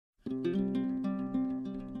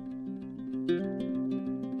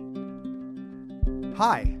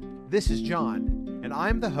Hi, this is John, and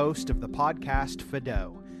I'm the host of the podcast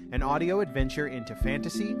Fido, an audio adventure into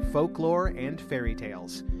fantasy, folklore, and fairy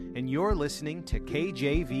tales. And you're listening to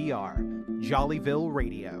KJVR, Jollyville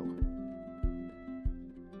Radio.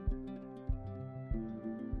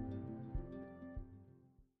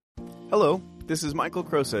 Hello, this is Michael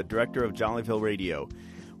Crosa, Director of Jollyville Radio.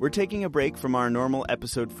 We're taking a break from our normal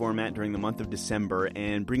episode format during the month of December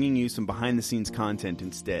and bringing you some behind-the-scenes content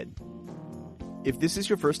instead. If this is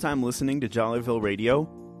your first time listening to Jollyville Radio,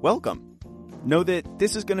 welcome. Know that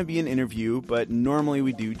this is going to be an interview, but normally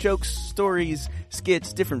we do jokes, stories,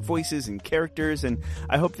 skits, different voices and characters, and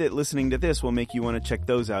I hope that listening to this will make you want to check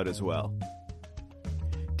those out as well.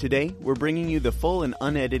 Today, we're bringing you the full and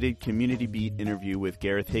unedited Community Beat interview with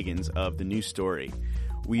Gareth Higgins of The New Story.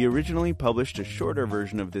 We originally published a shorter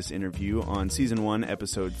version of this interview on Season 1,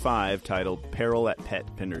 Episode 5, titled Peril at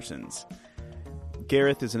Pet Penderson's.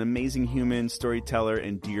 Gareth is an amazing human, storyteller,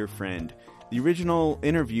 and dear friend. The original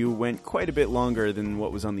interview went quite a bit longer than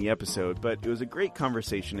what was on the episode, but it was a great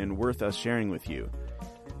conversation and worth us sharing with you.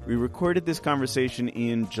 We recorded this conversation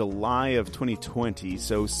in July of 2020,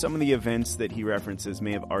 so some of the events that he references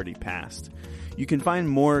may have already passed. You can find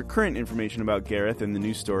more current information about Gareth and The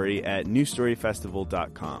New Story at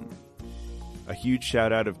newstoryfestival.com. A huge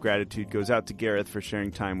shout out of gratitude goes out to Gareth for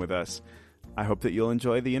sharing time with us. I hope that you'll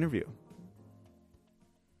enjoy the interview.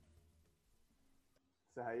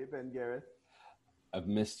 So how you been, Gareth? I've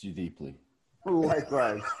missed you deeply.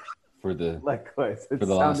 Likewise. For the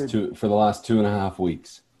last 2.5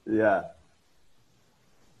 weeks. Yeah.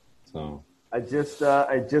 So I just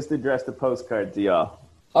addressed a postcard to y'all.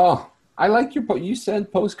 Oh, I like you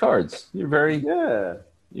send postcards. You're very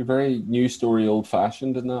New Story old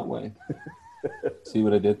fashioned in that way. See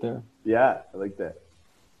what I did there? Yeah, I like that.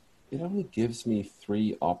 It only gives me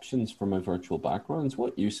 3 options for my virtual backgrounds.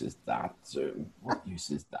 What use is that, Zoom? What use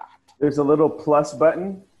is that? There's a little plus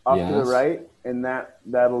button off to the right, and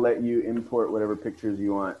that'll let you import whatever pictures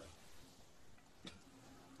you want.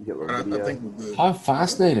 You get a little video. I think we're good. How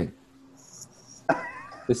fascinating.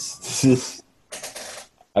 This is...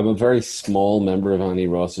 I'm a very small member of Annie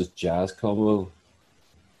Ross's jazz combo.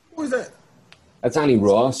 Who is that? That's Annie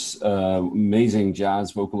Ross, amazing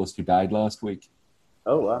jazz vocalist who died last week.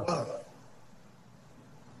 Oh, wow.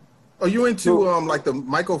 Are you into like the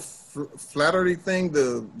Michael Flattery thing,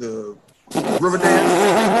 the Riverdance?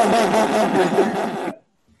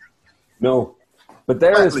 No, but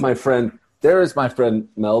there is my friend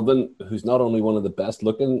Melvin, who's not only one of the best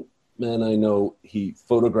looking men I know, he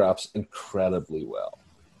photographs incredibly well.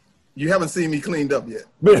 You haven't seen me cleaned up yet.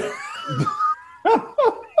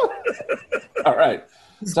 All right.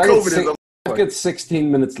 So I've got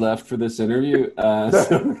 16 minutes left for this interview.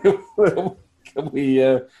 So can we...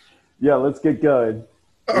 yeah, let's get going.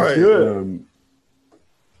 All right. Good.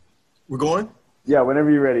 We're going? Yeah, whenever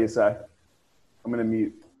you're ready, Asai. I'm going to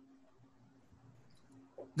mute.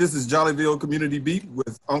 This is Jollyville Community Beat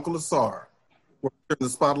with Uncle Asar. We're putting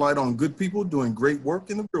the spotlight on good people doing great work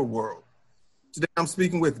in the real world. Today I'm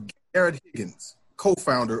speaking with Gareth Higgins,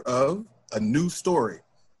 co-founder of A New Story,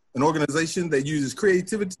 an organization that uses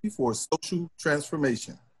creativity for social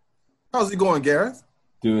transformation. How's it going, Gareth?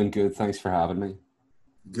 Doing good. Thanks for having me.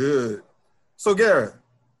 Good. So, Gareth,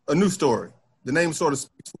 A New Story. The name sort of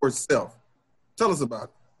speaks for itself. Tell us about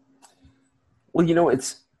it. Well,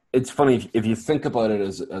 it's funny if you think about it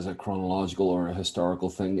as a chronological or a historical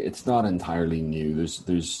thing. It's not entirely new.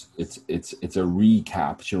 It's a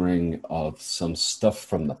recapturing of some stuff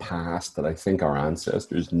from the past that I think our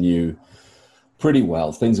ancestors knew pretty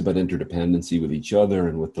well. Things about interdependency with each other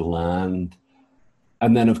and with the land.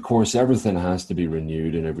 And then, of course, everything has to be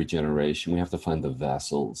renewed in every generation. We have to find the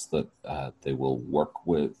vessels that they will work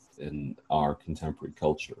with in our contemporary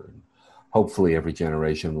culture. And hopefully every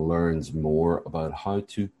generation learns more about how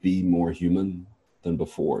to be more human than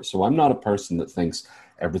before. So I'm not a person that thinks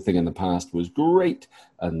everything in the past was great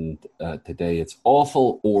and today it's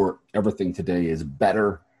awful, or everything today is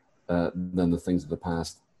better than the things of the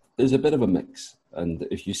past. There's a bit of a mix. And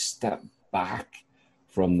if you step back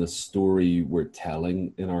from the story we're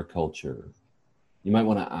telling in our culture, you might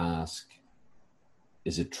want to ask,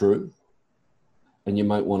 is it true? And you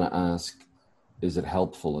might want to ask, is it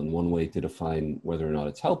helpful? And one way to define whether or not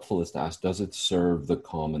it's helpful is to ask, does it serve the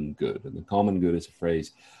common good? And the common good is a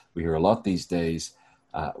phrase we hear a lot these days.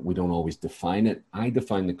 We don't always define it. I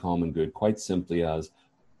define the common good quite simply as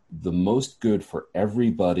the most good for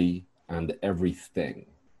everybody and everything.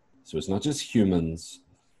 So it's not just humans,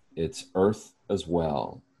 it's Earth as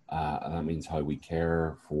well. And that means how we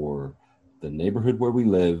care for the neighborhood where we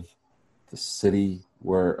live, the city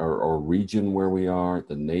where or region where we are,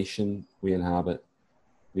 the nation we inhabit,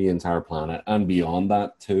 the entire planet and beyond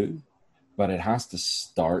that too. But it has to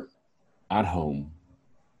start at home.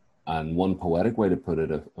 And one poetic way to put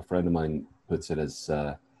it, a friend of mine puts it as,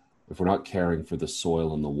 if we're not caring for the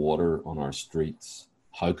soil and the water on our streets,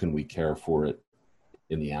 how can we care for it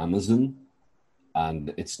in the Amazon?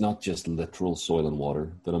 And it's not just literal soil and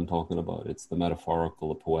water that I'm talking about. It's the metaphorical,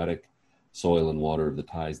 the poetic soil and water of the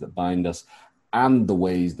ties that bind us, and the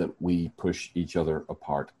ways that we push each other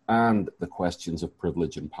apart, and the questions of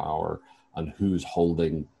privilege and power, and who's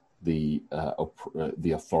holding the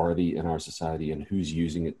authority in our society, and who's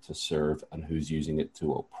using it to serve, and who's using it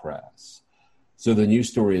to oppress. So the new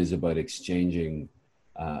story is about exchanging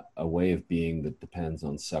a way of being that depends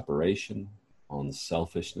on separation, on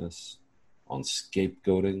selfishness, on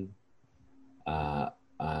scapegoating,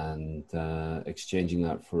 and exchanging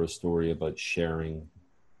that for a story about sharing,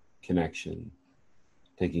 connection,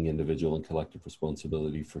 taking individual and collective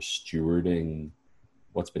responsibility for stewarding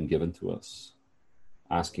what's been given to us,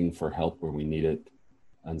 asking for help where we need it,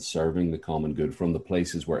 and serving the common good from the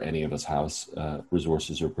places where any of us have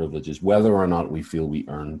resources or privileges, whether or not we feel we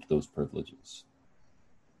earned those privileges.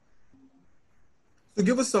 So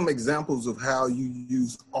give us some examples of how you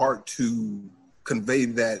use art to convey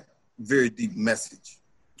that very deep message.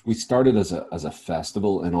 We started as a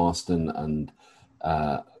festival in Austin, and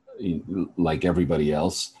like everybody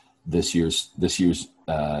else, this year's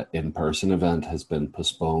in-person event has been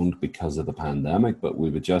postponed because of the pandemic, but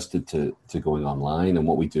we've adjusted to going online. And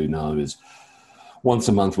what we do now is once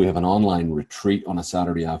a month we have an online retreat on a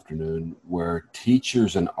Saturday afternoon where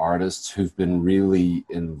teachers and artists who've been really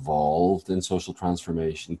involved in social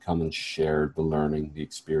transformation come and share the learning, the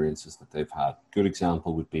experiences that they've had. Good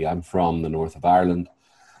example would be, I'm from the north of Ireland,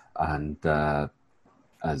 and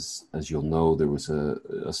as you'll know, there was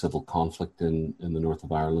a civil conflict in the north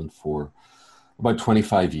of Ireland for about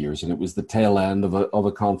 25 years, and it was the tail end of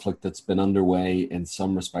a conflict that's been underway in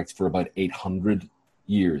some respects for about 800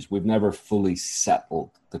 years. We've never fully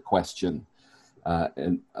settled the question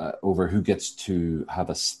over who gets to have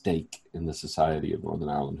a stake in the society of Northern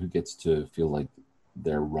Ireland, who gets to feel like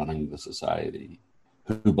they're running the society,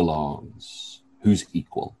 who belongs, who's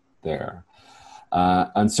equal there.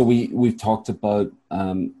 And so we've talked about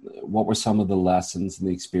what were some of the lessons and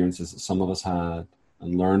the experiences that some of us had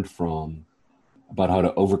and learned from, about how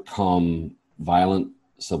to overcome violent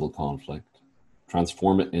civil conflict,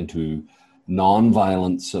 transform it into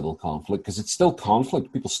non-violent civil conflict, because it's still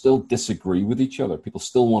conflict. People still disagree with each other. People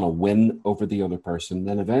still want to win over the other person,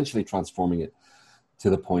 then eventually transforming it to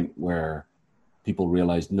the point where people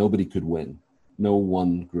realized nobody could win. No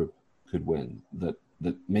one group could win. That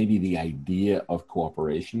maybe the idea of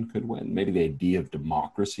cooperation could win. Maybe the idea of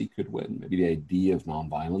democracy could win. Maybe the idea of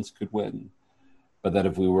nonviolence could win. But that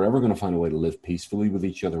if we were ever going to find a way to live peacefully with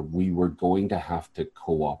each other, we were going to have to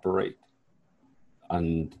cooperate.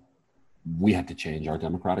 And we had to change our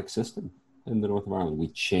democratic system in the north of Ireland. We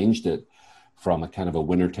changed it from a kind of a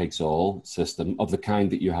winner-takes-all system of the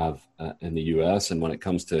kind that you have in the US. And when it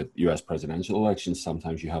comes to US presidential elections,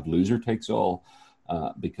 sometimes you have loser-takes-all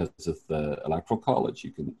because of the electoral college.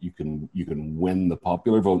 You can win the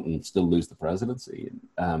popular vote and still lose the presidency.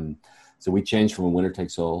 So we changed from a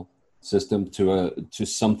winner-takes-all system to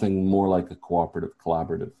something more like a cooperative,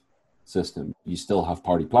 collaborative system. You still have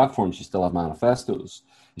party platforms, you still have manifestos,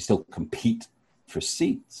 you still compete for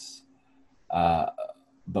seats.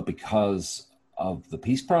 But because of the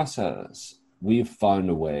peace process, we've found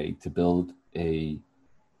a way to build a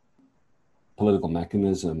political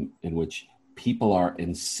mechanism in which people are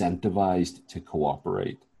incentivized to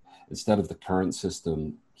cooperate, instead of the current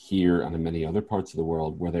system here and in many other parts of the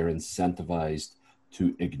world where they're incentivized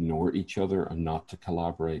to ignore each other and not to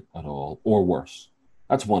collaborate at all, or worse.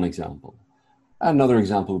 That's one example. Another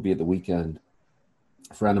example would be at the weekend,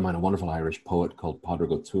 a friend of mine, a wonderful Irish poet called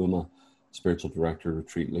Padraig Ó Tuama, spiritual director,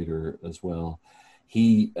 retreat leader as well.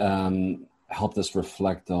 He helped us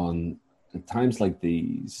reflect on, at times like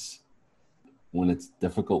these, when it's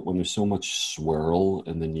difficult, when there's so much swirl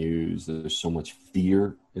in the news, there's so much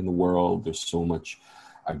fear in the world, there's so much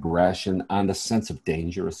aggression and a sense of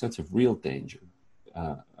danger, a sense of real danger,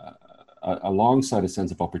 alongside a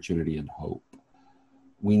sense of opportunity and hope.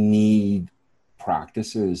 We need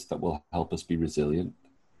practices that will help us be resilient,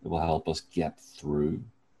 that will help us get through.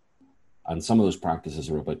 And some of those practices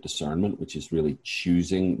are about discernment, which is really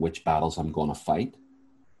choosing which battles I'm going to fight.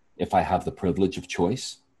 If I have the privilege of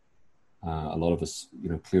choice, a lot of us,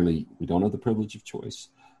 clearly we don't have the privilege of choice.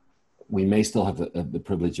 We may still have the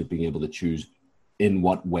privilege of being able to choose in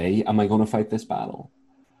what way am I going to fight this battle.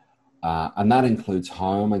 And that includes,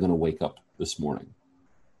 how am I going to wake up this morning?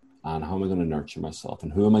 And how am I going to nurture myself?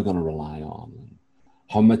 And who am I going to rely on? And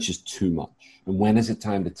How much is too much? And when is it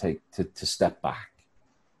time to step back?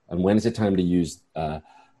 And when is it time to use a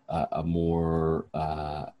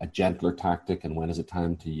gentler tactic? And when is it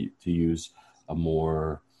time to use a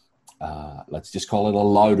more, let's just call it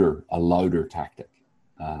a louder tactic?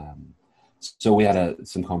 So we had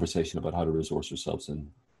some conversation about how to resource ourselves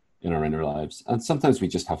in our inner lives. And sometimes we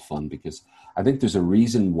just have fun, because I think there's a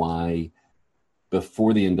reason why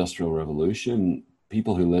before the Industrial Revolution,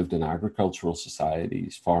 people who lived in agricultural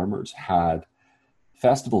societies, farmers, had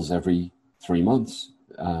festivals every 3 months.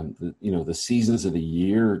 The seasons of the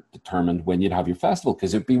year determined when you'd have your festival,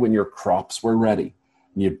 because it'd be when your crops were ready.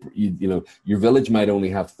 Your village might only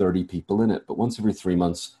have 30 people in it, but once every 3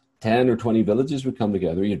 months, 10 or 20 villages would come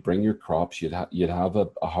together. You'd bring your crops. You'd have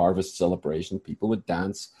a harvest celebration. People would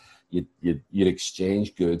dance. You'd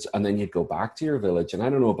exchange goods, and then you'd go back to your village. And I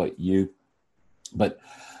don't know about you, but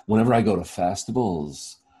whenever I go to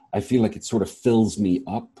festivals, I feel like it sort of fills me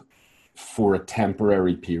up for a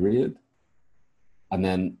temporary period. And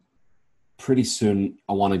then pretty soon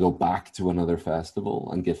I want to go back to another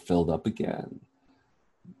festival and get filled up again.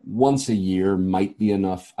 Once a year might be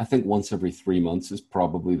enough. I think once every 3 months is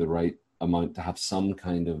probably the right amount to have some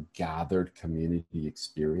kind of gathered community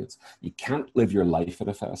experience. You can't live your life at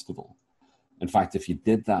a festival. In fact, if you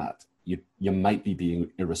did that, you might be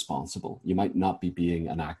being irresponsible. You might not be being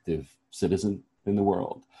an active citizen in the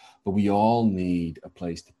world. But we all need a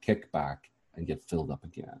place to kick back and get filled up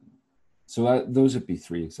again. So those would be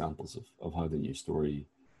 3 examples of how the New Story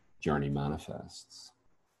journey manifests.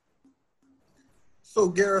 So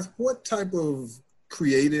Gareth, what type of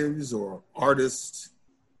creatives or artists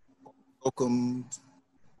are welcomed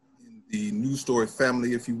in the New Story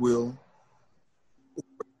family, if you will?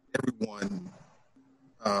 Everyone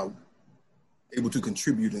able to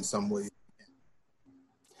contribute in some way?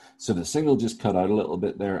 So the signal just cut out a little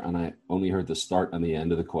bit there, and I only heard the start and the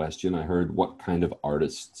end of the question. I heard what kind of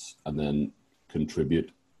artists, and then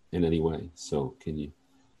contribute in any way. So can you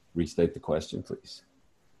restate the question, please?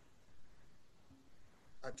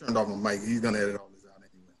 I turned off my mic. He's going to edit all this out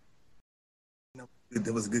anyway.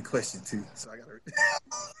 That was a good question too. So I got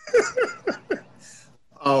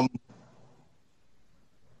to.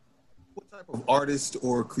 What type of artists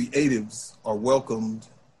or creatives are welcomed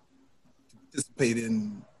to participate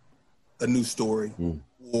in a New Story,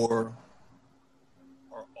 or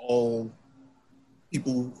are all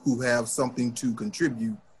people who have something to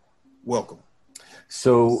contribute welcome?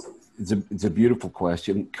 So it's a beautiful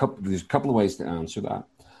question. There's a couple of ways to answer that.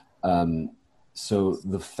 So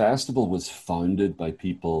the festival was founded by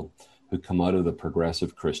people who come out of the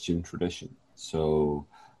progressive Christian tradition. So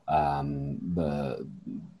the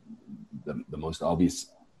most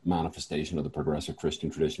obvious manifestation of the progressive Christian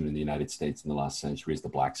tradition in the United States in the last century is the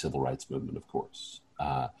Black Civil Rights Movement, of course.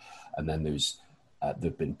 And then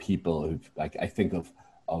there've been people who, like, I think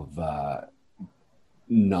of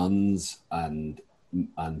nuns and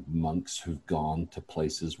monks who've gone to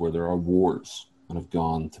places where there are wars and have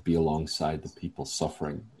gone to be alongside the people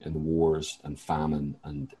suffering in the wars and famine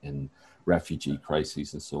and in refugee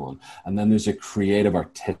crises and so on. And then there's a creative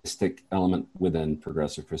artistic element within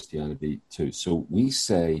progressive Christianity too. So we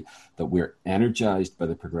say that we're energized by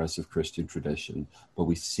the progressive Christian tradition, but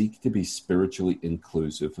we seek to be spiritually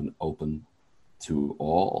inclusive and open to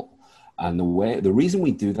all. And the reason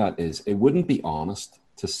we do that is it wouldn't be honest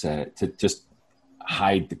to just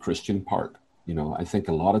hide the Christian part. I think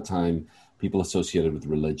a lot of time people associated with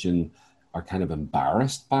religion are kind of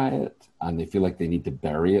embarrassed by it, and they feel like they need to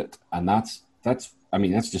bury it. And that's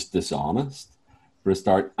just dishonest for a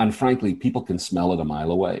start. And frankly, people can smell it a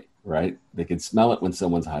mile away, right? They can smell it when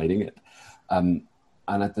someone's hiding it. And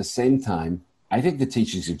at the same time, I think the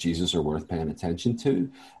teachings of Jesus are worth paying attention to.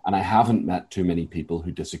 And I haven't met too many people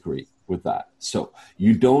who disagree with that. So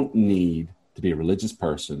you don't need to be a religious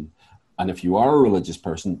person. And if you are a religious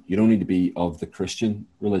person, you don't need to be of the Christian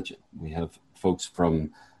religion. We have folks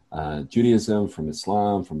from Judaism, from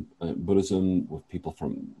Islam, from Buddhism, with people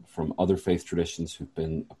from other faith traditions who've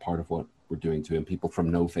been a part of what we're doing too, and people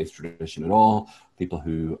from no faith tradition at all, people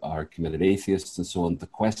who are committed atheists and so on. The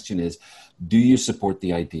question is, do you support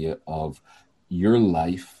the idea of your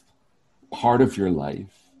life, part of your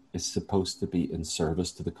life is supposed to be in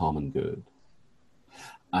service to the common good?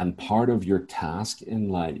 And part of your task in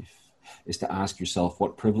life is to ask yourself,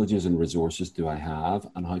 what privileges and resources do I have,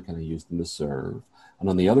 and how can I use them to serve? And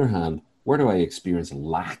on the other hand, where do I experience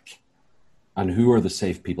lack? And who are the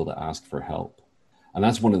safe people to ask for help? And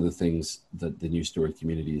that's one of the things that the New Story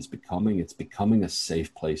community is becoming. It's becoming a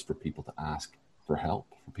safe place for people to ask for help,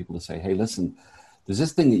 for people to say, hey, listen, there's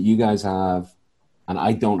this thing that you guys have, and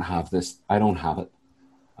I don't have this. I don't have it.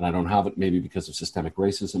 And I don't have it maybe because of systemic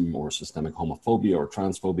racism or systemic homophobia or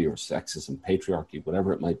transphobia or sexism, patriarchy,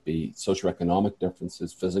 whatever it might be, socioeconomic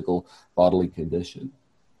differences, physical, bodily condition,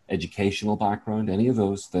 educational background, any of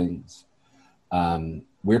those things.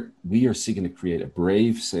 We are seeking to create a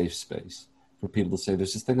brave, safe space for people to say,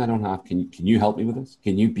 there's this thing I don't have. Can you help me with this?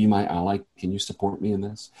 Can you be my ally? Can you support me in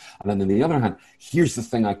this? And then on the other hand, here's the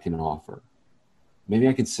thing I can offer. Maybe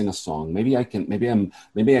I can sing a song. Maybe I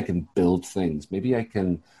can build things. Maybe I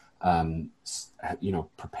can,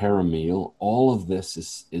 prepare a meal. All of this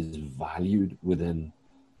is valued within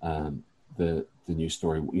the new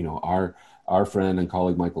story. You know, our friend and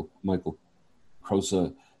colleague Michael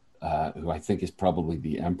Crosa, who I think is probably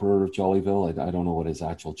the emperor of Jollyville. I don't know what his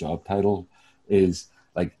actual job title is.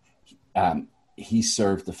 Like, he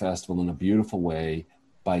served the festival in a beautiful way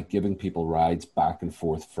by giving people rides back and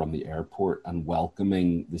forth from the airport and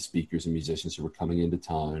welcoming the speakers and musicians who were coming into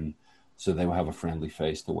town, so they will have a friendly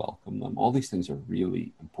face to welcome them. All these things are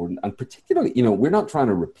really important. And particularly, you know, we're not trying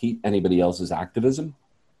to repeat anybody else's activism.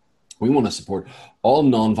 We want to support all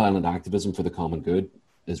nonviolent activism for the common good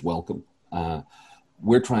is welcome.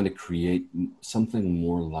 We're trying to create something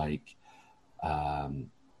more like,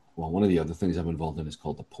 one of the other things I'm involved in is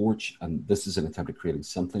called the porch. And this is an attempt at creating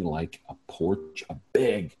something like a porch, a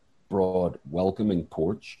big, broad, welcoming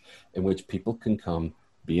porch in which people can come,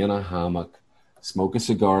 be in a hammock, smoke a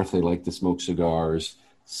cigar if they like to smoke cigars,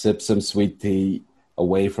 sip some sweet tea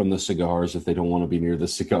away from the cigars if they don't want to be near the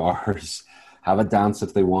cigars, have a dance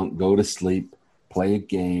if they want, go to sleep, play a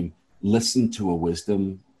game, listen to a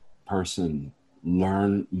wisdom person,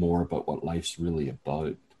 learn more about what life's really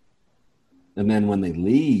about. And then when they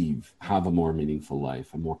leave, have a more meaningful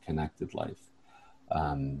life, a more connected life.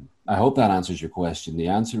 I hope that answers your question. The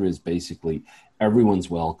answer is basically everyone's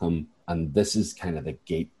welcome. And this is kind of the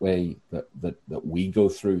gateway that we go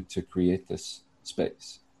through to create this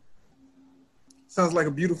space. Sounds like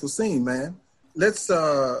a beautiful scene, man. Let's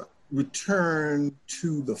return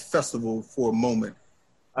to the festival for a moment.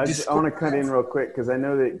 I want to cut in real quick because I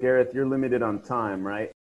know that, Gareth, you're limited on time,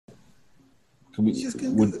 right?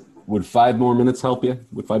 Would 5 more minutes help you?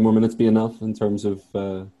 Would 5 more minutes be enough in terms of...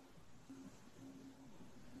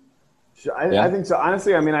 I think so.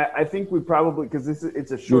 Honestly, I mean, I think we probably, because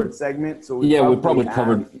it's a short segment, so we probably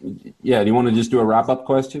covered. Yeah, do you want to just do a wrap-up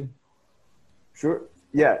question? Sure.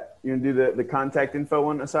 Yeah, you want to do the contact info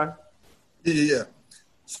one, Asar? Yeah.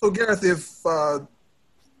 So, Gareth, if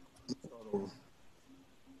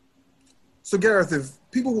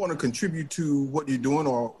people want to contribute to what you're doing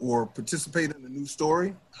or participate in the new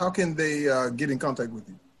story, how can they get in contact with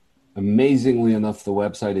you? Amazingly enough, the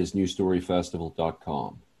website is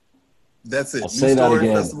newstoryfestival.com. That's it. I'll say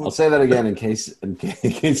that again in case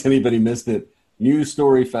anybody missed it.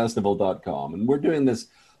 Newstoryfestival.com. And we're doing this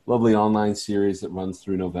lovely online series that runs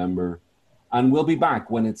through November. And we'll be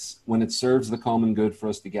back when it serves the common good for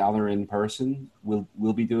us to gather in person.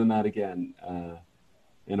 We'll be doing that again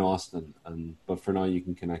in Austin. But for now, you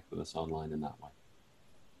can connect with us online in that way.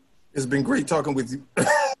 It's been great talking with you.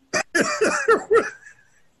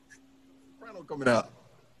 Coming out.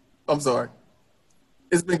 I'm sorry.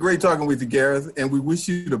 It's been great talking with you, Gareth, and we wish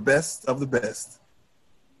you the best of the best.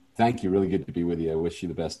 Thank you. Really good to be with you. I wish you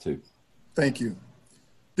the best, too. Thank you.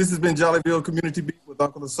 This has been Jollyville Community Beat with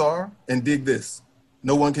Uncle Asar, and dig this.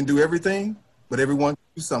 No one can do everything, but everyone can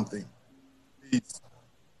do something. Peace.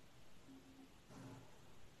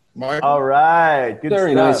 Michael? All right. Good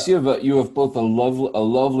Very stuff. nice. You have both a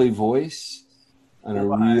lovely voice and a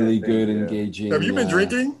really good, engaging... Have you been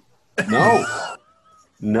drinking?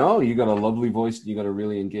 No, you got a lovely voice and you got a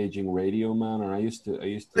really engaging radio, man. And I used to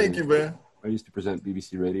Thank you, man. I used to present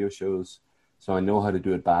BBC radio shows, so I know how to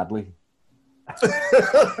do it badly. I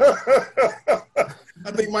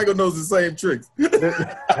think Michael knows the same tricks. That's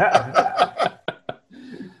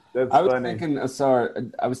I was funny.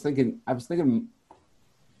 thinking, I was thinking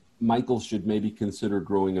Michael should maybe consider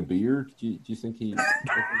growing a beard. Do you think he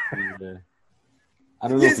I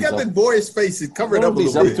don't know. He's got the boyish face. He's covered up a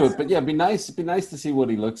little bit. To it, but yeah, it'd be nice to see what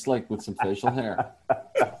he looks like with some facial hair.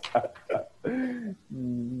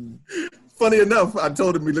 Funny enough, I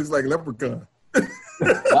told him he looks like a leprechaun.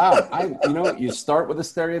 Wow, you start with a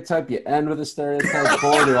stereotype, you end with a stereotype.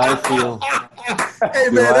 Boy, do I feel. Hey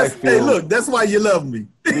man, look, that's why you love me.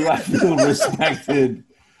 Do I feel respected?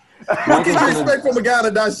 What can you expect from a guy in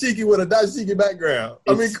a dashiki with a dashiki background?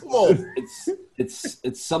 I mean, come on.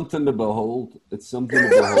 It's something to behold. It's something to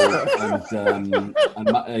behold.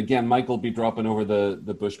 And again, Mike will be dropping over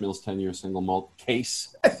the Bushmills 10-year single malt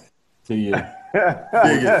case to you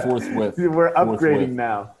forthwith. We're upgrading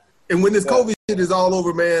now. And when this COVID shit is all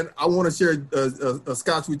over, man, I want to share a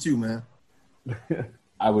scotch with you, man.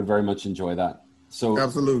 I would very much enjoy that. So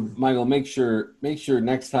absolutely, Michael, make sure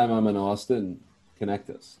next time I'm in Austin, connect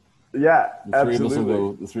us. Yeah, The three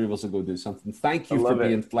of us will go do something. Thank you for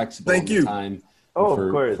being flexible. Thank you. Time. Oh,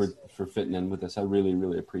 of course. For fitting in with us. I really,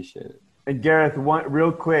 really appreciate it. And Gareth,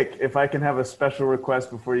 real quick, if I can have a special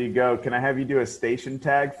request before you go, can I have you do a station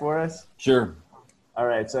tag for us? Sure. All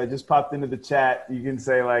right, so I just popped into the chat. You can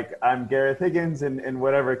say, like, I'm Gareth Higgins and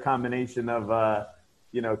whatever combination of,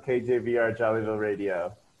 KJVR Jollyville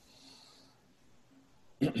Radio.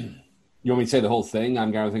 You want me to say the whole thing?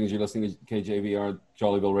 I'm Gareth Higgins. You're listening to KJVR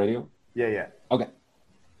Jollyville Radio? Yeah. Okay.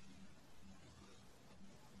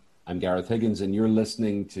 I'm Gareth Higgins, and you're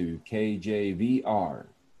listening to KJVR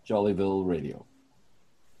Jollyville Radio.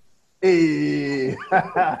 Hey.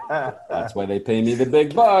 That's why they pay me the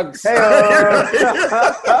big bucks.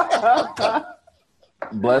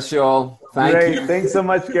 Bless you all. Thank you. Thanks so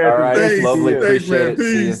much, Gareth. All right. Thanks, Lovely. thanks, Appreciate man. it.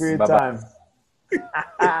 Peace. For your Bye-bye.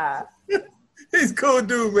 time. He's a cool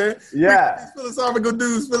dude, man. Yeah. These philosophical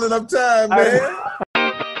dudes filling up time, man.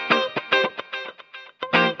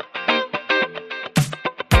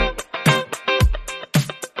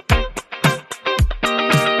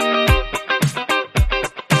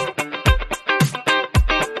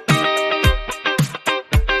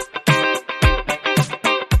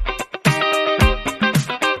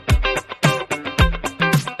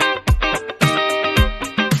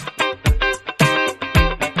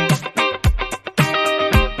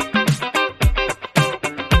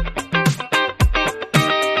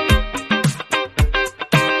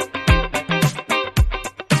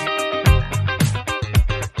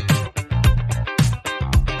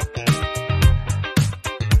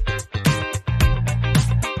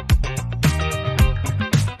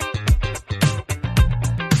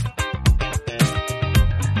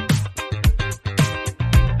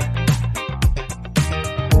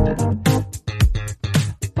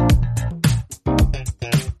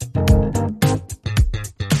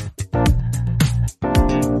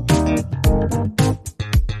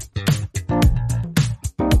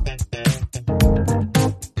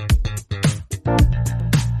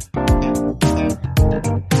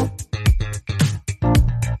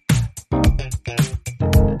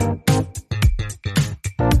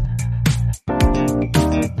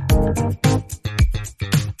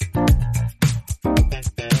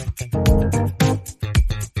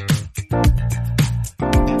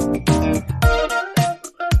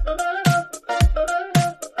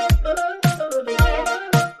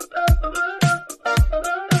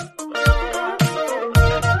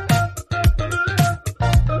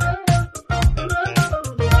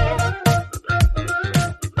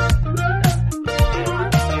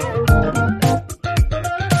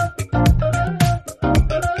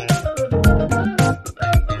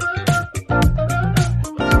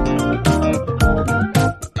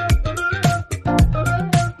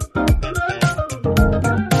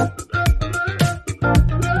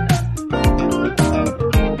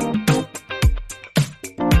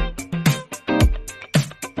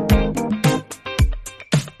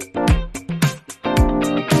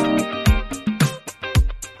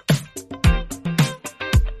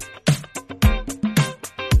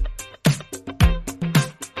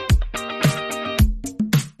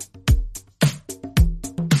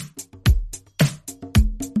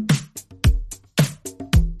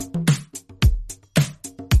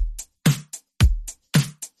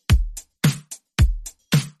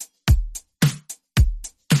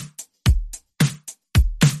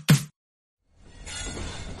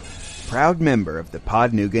 Proud member of the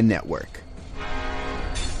Podnuga Network.